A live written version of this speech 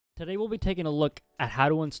Today we'll be taking a look at how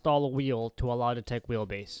to install a wheel to a Logitech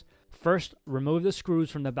wheelbase. First, remove the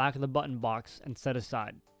screws from the back of the button box and set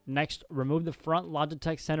aside. Next, remove the front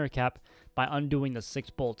Logitech center cap by undoing the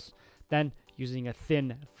 6 bolts. Then, using a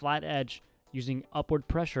thin, flat edge, using upward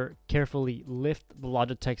pressure, carefully lift the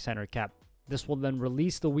Logitech center cap. This will then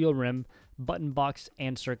release the wheel rim, button box,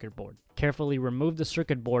 and circuit board. Carefully remove the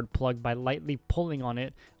circuit board plug by lightly pulling on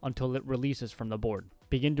it until it releases from the board.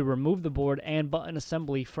 Begin to remove the board and button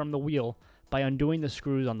assembly from the wheel by undoing the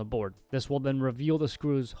screws on the board. This will then reveal the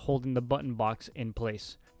screws holding the button box in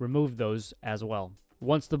place. Remove those as well.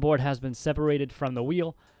 Once the board has been separated from the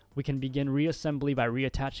wheel, we can begin reassembly by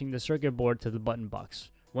reattaching the circuit board to the button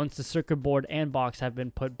box. Once the circuit board and box have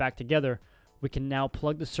been put back together, we can now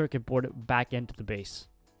plug the circuit board back into the base.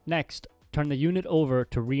 Next, turn the unit over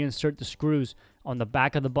to reinsert the screws on the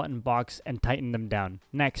back of the button box and tighten them down.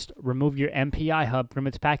 Next, remove your MPI hub from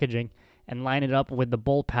its packaging and line it up with the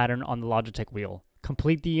bolt pattern on the Logitech wheel.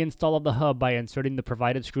 Complete the install of the hub by inserting the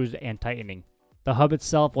provided screws and tightening. The hub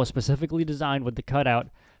itself was specifically designed with the cutout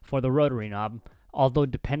for the rotary knob, although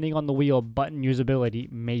depending on the wheel, button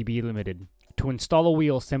usability may be limited. To install a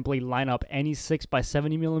wheel, simply line up any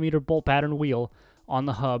 6x70mm bolt pattern wheel on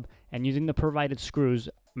the hub and using the provided screws,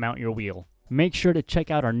 mount your wheel. Make sure to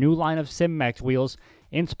check out our new line of SimMax wheels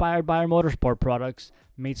inspired by our motorsport products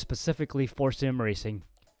made specifically for sim racing.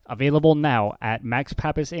 Available now at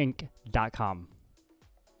maxpapisinc.com.